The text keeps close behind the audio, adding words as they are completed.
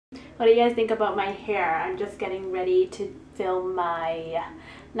What do you guys think about my hair? I'm just getting ready to film my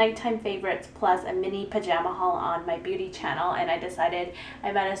nighttime favorites plus a mini pajama haul on my beauty channel, and I decided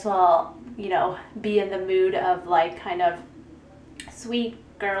I might as well, you know, be in the mood of like kind of sweet,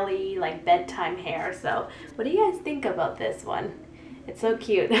 girly, like bedtime hair. So what do you guys think about this one? It's so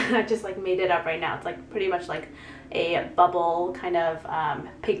cute. I just like made it up right now. It's like pretty much like a bubble kind of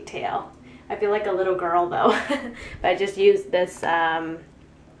pigtail. I feel like a little girl though. But I just used this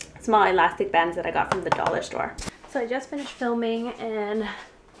small elastic bands that I got from the dollar store. So I just finished filming, and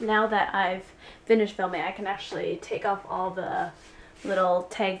now that I've finished filming, I can actually take off all the little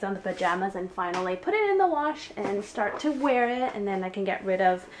tags on the pajamas and finally put it in the wash and start to wear it, and then I can get rid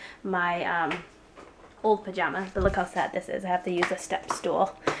of my old pajamas. But look how sad this is. I have to use a step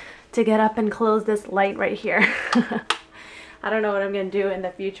stool to get up and close this light right here. I don't know what I'm gonna do in the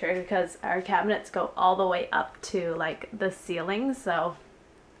future because our cabinets go all the way up to like the ceiling, so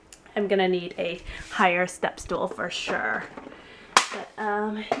I'm gonna need a higher step stool for sure. But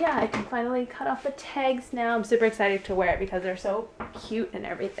yeah, I can finally cut off the tags now. I'm super excited to wear it because they're so cute and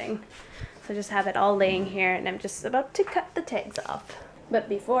everything. So I just have it all laying here, and I'm just about to cut the tags off. But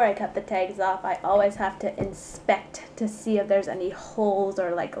before I cut the tags off, I always have to inspect to see if there's any holes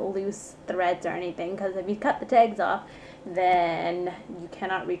or like loose threads or anything, because if you cut the tags off, then you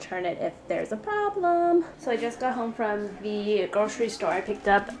cannot return it if there's a problem. So I just got home from the grocery store. I picked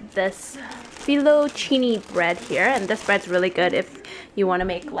up this fettuccine bread here, and this bread's really good if you want to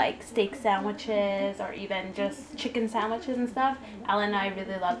make like steak sandwiches or even just chicken sandwiches and stuff. Allan and I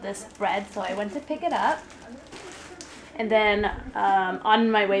really love this bread, so I went to pick it up. And then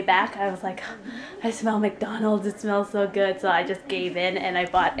on my way back, I was like, I smell McDonald's, it smells so good. So I just gave in and I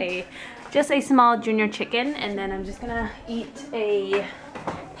bought just a small junior chicken, and then I'm just gonna eat a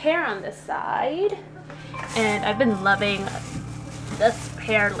pear on this side. And I've been loving this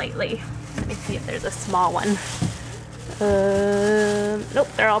pear lately. Let me see if there's a small one. Nope,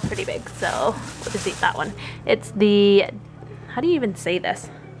 they're all pretty big, so we'll just eat that one. It's the, how do you even say this?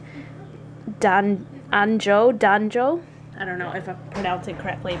 Danjo. I don't know if I'm pronouncing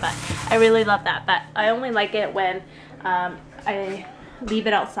correctly, but I really love that. But I only like it when I leave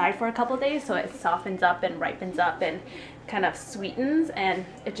it outside for a couple days, so it softens up and ripens up and kind of sweetens, and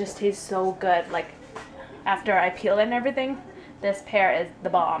it just tastes so good. Like after I peel it and everything, this pear is the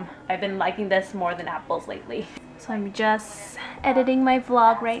bomb. I've been liking this more than apples lately. So I'm just editing my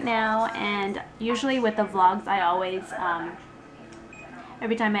vlog right now, and usually with the vlogs I always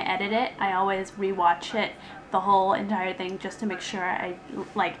every time I edit it, I always rewatch it, the whole entire thing, just to make sure I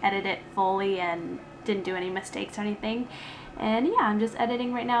like edit it fully and didn't do any mistakes or anything. And yeah, I'm just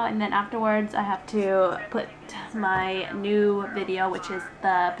editing right now, and then afterwards I have to put my new video, which is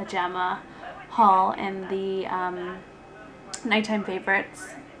the pajama haul and the nighttime favorites.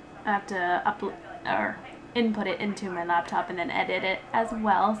 I have to upload or input it into my laptop and then edit it as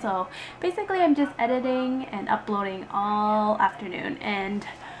well. So basically I'm just editing and uploading all afternoon, and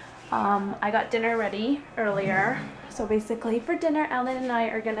I got dinner ready earlier. So basically for dinner, Allan and I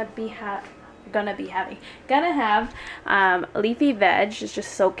are gonna have leafy veg. It's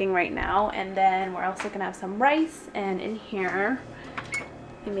just soaking right now, and then we're also gonna have some rice, and in here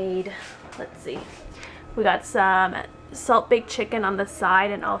we made, let's see, we got some salt baked chicken on the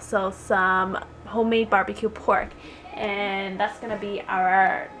side and also some homemade barbecue pork, and that's gonna be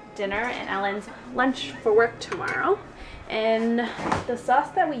our dinner and Allan's lunch for work tomorrow. And the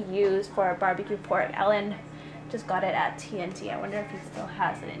sauce that we use for our barbecue pork, Allan just got it at TNT. I wonder if he still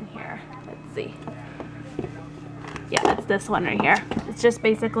has it in here. Let's see. Yeah, it's this one right here. It's just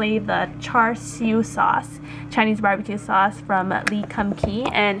basically the char siu sauce, Chinese barbecue sauce from Lee Kum Kee,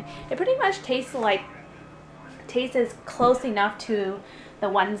 and it pretty much tastes close enough to the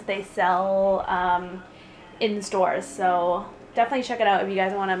ones they sell in stores. So definitely check it out if you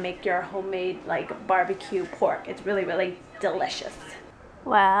guys want to make your homemade like barbecue pork. It's really, really delicious.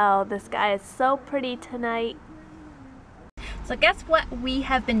 Wow, this guy is so pretty tonight. So guess what we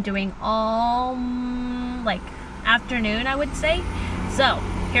have been doing all like afternoon, I would say. So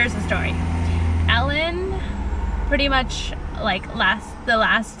here's the story. Allan pretty much like the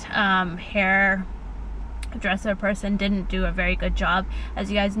last hairdresser person didn't do a very good job.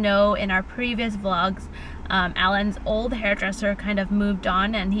 As you guys know, in our previous vlogs, Allan's old hairdresser kind of moved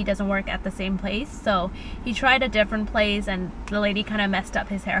on and he doesn't work at the same place, so he tried a different place and the lady kind of messed up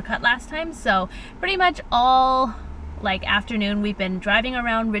his haircut last time. So pretty much all like afternoon we've been driving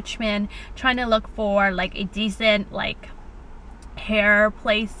around Richmond trying to look for like a decent like hair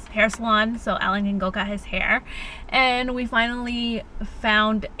salon so Allan can go cut his hair, and we finally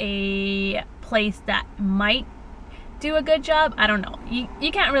found a place that might do a good job. I don't know.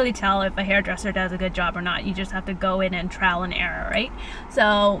 You can't really tell if a hairdresser does a good job or not. You just have to go in and trial and error, right?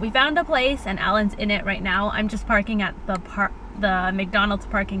 So we found a place and Allan's in it right now. I'm just parking at the McDonald's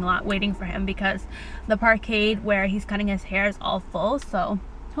parking lot waiting for him because the parkade where he's cutting his hair is all full. So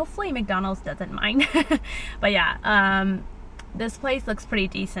hopefully McDonald's doesn't mind. But yeah, this place looks pretty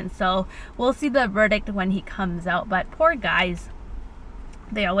decent. So we'll see the verdict when he comes out. But poor guys,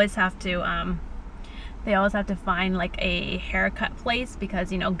 they always have to find like a haircut place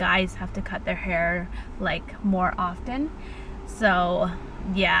because, you know, guys have to cut their hair like more often. So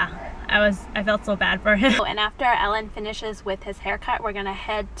yeah, I felt so bad for him. And after Allan finishes with his haircut, we're gonna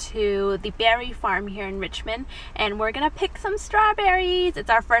head to the berry farm here in Richmond and we're gonna pick some strawberries. It's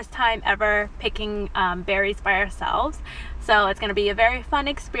our first time ever picking berries by ourselves. So it's gonna be a very fun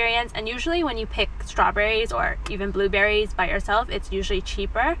experience, and usually when you pick strawberries or even blueberries by yourself, it's usually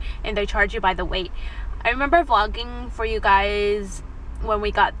cheaper and they charge you by the weight. I remember vlogging for you guys when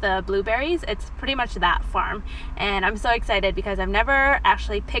we got the blueberries. It's pretty much that farm, and I'm so excited because I've never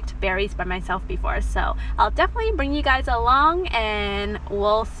actually picked berries by myself before. So I'll definitely bring you guys along and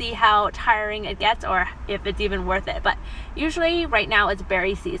we'll see how tiring it gets or if it's even worth it. But usually right now it's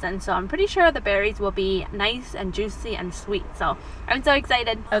berry season, so I'm pretty sure the berries will be nice and juicy and sweet. So I'm so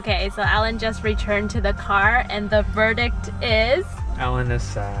excited. Okay, so Allan just returned to the car and the verdict is... Allan is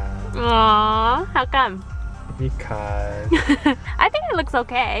sad. Aww, how come? Because I think it looks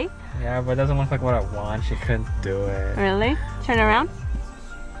okay. yeah, but it doesn't look like what I want. She couldn't do it. Really? Turn around.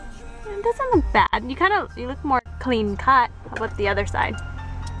 It doesn't look bad. You look more clean cut. What's the other side?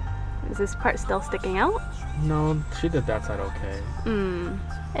 Is this part still sticking out? No, she did that side okay.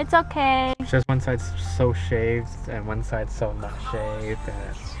 It's okay. It's just one side's so shaved and one side's so not shaved.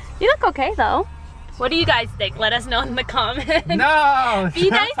 And... You look okay though. What do you guys think? Let us know in the comments. No! Be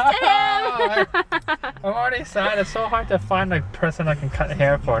nice to him! I'm already sad. It's so hard to find a person I can cut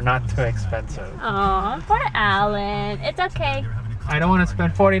hair for, not too expensive. Aw, poor Allan. It's okay. I don't want to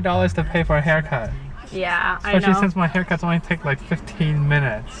spend $40 to pay for a haircut. Yeah, I know. Especially since my haircuts only take like 15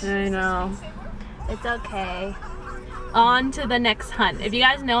 minutes. I know. It's okay. On to the next hunt. If you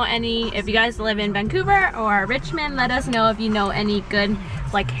guys know if you guys live in Vancouver or Richmond, let us know if you know any good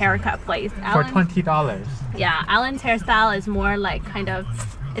like haircut place. For $20. Yeah, Allan's hairstyle is more like kind of,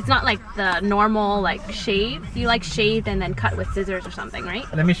 it's not like the normal like shave. You like shaved and then cut with scissors or something, right?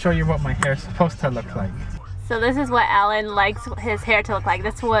 Let me show you what my hair is supposed to look like. So this is what Allan likes his hair to look like.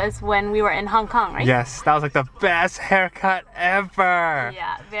 This was when we were in Hong Kong, right? Yes, that was like the best haircut ever.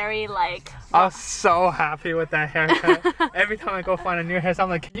 Yeah, very like... I was so happy with that haircut. Every time I go find a new hairstyle, I'm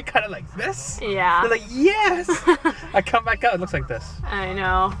like, can you cut it like this? Yeah. They're like, yes! I come back out, it looks like this. I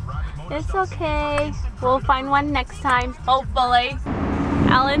know. It's okay. We'll find one next time, hopefully.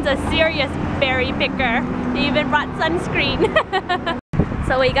 Allan's a serious berry picker. He even brought sunscreen.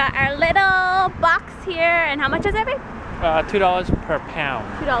 So we got our little box here, and how much is it, babe? $2 per pound.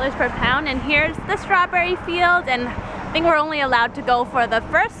 $2 per pound, and here's the strawberry field, and I think we're only allowed to go for the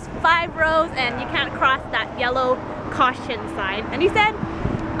first 5 rows, and you can't cross that yellow caution sign. And he said,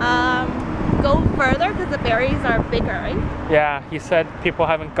 go further because the berries are bigger, right? Yeah, he said people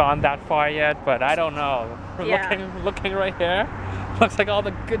haven't gone that far yet, but I don't know. Yeah. Looking right here, looks like all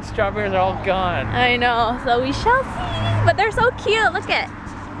the good strawberries are all gone. I know, so we shall see. But they're so cute, look at.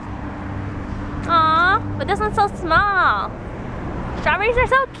 Aww, but this one's so small. Strawberries are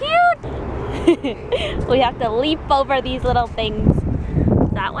so cute. We have to leap over these little things. Is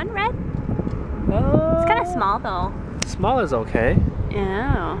that one red? It's kind of small though. Small is okay.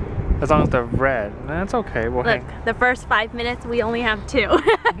 Yeah. As long as they're red, that's okay. We'll Look, the first 5 minutes we only have 2.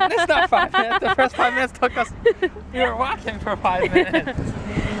 It's not 5 minutes. The first 5 minutes took us. We were walking for 5 minutes.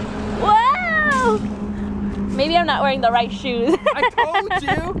 Wow! Maybe I'm not wearing the right shoes. I told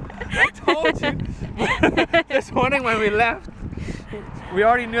you. This morning when we left, we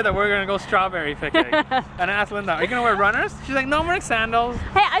already knew that we were gonna go strawberry picking. And I asked Linda, are you gonna wear runners? She's like, no, I'm wearing sandals.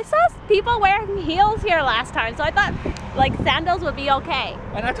 Hey, I saw people wearing heels here last time, so I thought like sandals would be okay.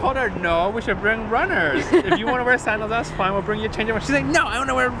 And I told her, no, we should bring runners. If you want to wear sandals, that's fine. We'll bring you a change. She's like, no, I want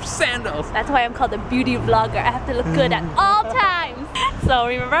to wear sandals. That's why I'm called a beauty vlogger. I have to look good at all times. So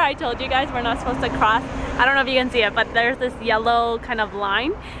remember I told you guys we're not supposed to cross. I don't know if you can see it, but there's this yellow kind of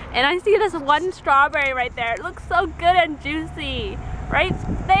line. And I see this one strawberry right there. It looks so good and juicy. Right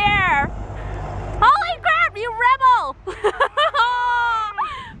there. Holy crap, you rebel!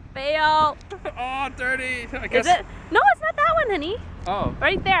 Fail. Oh, dirty. I guess. Is it? No, it's not that one, honey. Oh.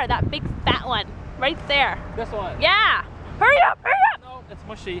 Right there, that big fat one. Right there. This one? Yeah. Hurry up, hurry up. No, it's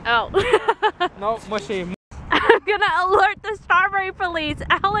mushy. Oh. No, mushy. I'm gonna alert the strawberry police.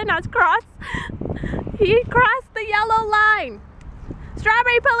 Allan has crossed. He crossed the yellow line.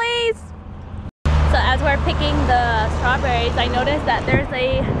 Strawberry police! So as we're picking the strawberries, I noticed that there's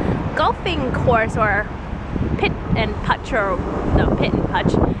a golfing course or pit and putch, or no, pit and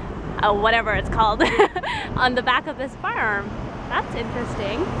putch, whatever it's called, on the back of this farm. That's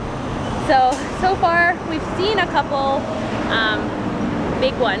interesting. So far we've seen a couple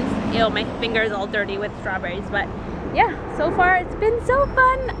big ones. Ew, my finger's all dirty with strawberries, but yeah, so far it's been so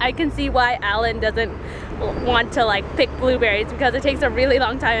fun. I can see why Allan doesn't want to like pick blueberries, because it takes a really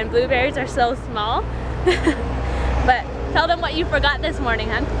long time and blueberries are so small. But tell them what you forgot this morning,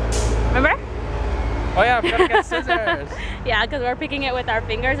 hon. Remember? Oh yeah, I forgot to get scissors. Yeah, because we're picking it with our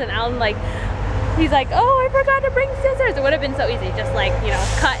fingers, and Allan he's like, oh, I forgot to bring scissors. It would have been so easy, just like, you know,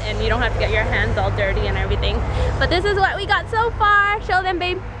 cut, and you don't have to get your hands all dirty and everything. But this is what we got so far. Show them,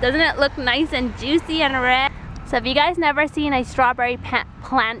 babe. Doesn't it look nice and juicy and red? So if you guys never seen a strawberry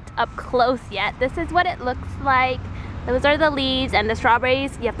plant up close yet, this is what it looks like. Those are the leaves, and the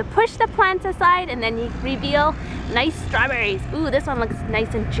strawberries, you have to push the plants aside and then you reveal nice strawberries. Ooh, this one looks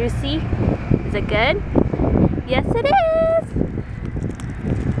nice and juicy. Is it good? Yes, it is.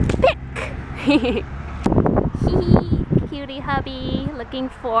 Pick! Cutie hubby looking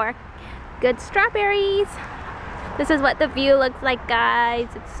for good strawberries. This is what the view looks like, guys.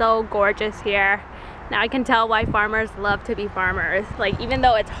 It's so gorgeous here. Now I can tell why farmers love to be farmers. Like, even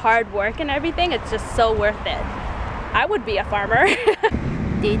though it's hard work and everything, it's just so worth it. I would be a farmer.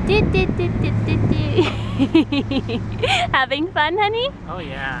 Having fun, honey? Oh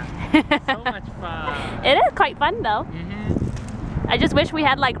yeah, so much fun. It is quite fun though. Mm-hmm. I just wish we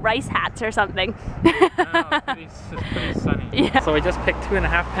had like rice hats or something. Oh, it's pretty sunny. Yeah. So we just picked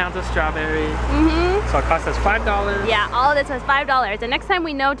 2.5 pounds of strawberries. Mm-hmm. So it cost us $5. Yeah, all of this was $5. And next time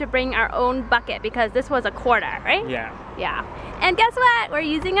we know to bring our own bucket, because this was a quarter, right? Yeah. Yeah. And guess what? We're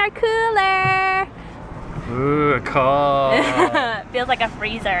using our cooler. Ooh, cold. Feels like a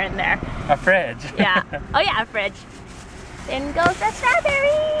freezer in there. A fridge. Yeah. Oh yeah, a fridge. In goes the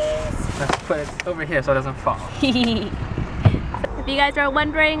strawberries. Let's put it over here so it doesn't fall. If you guys are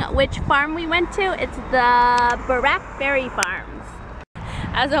wondering which farm we went to, it's the Berry Farms.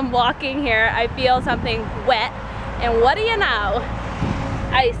 As I'm walking here, I feel something wet, and what do you know?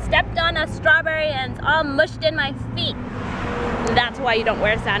 I stepped on a strawberry and it's all mushed in my feet. And that's why you don't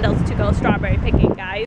wear sandals to go strawberry picking, guys.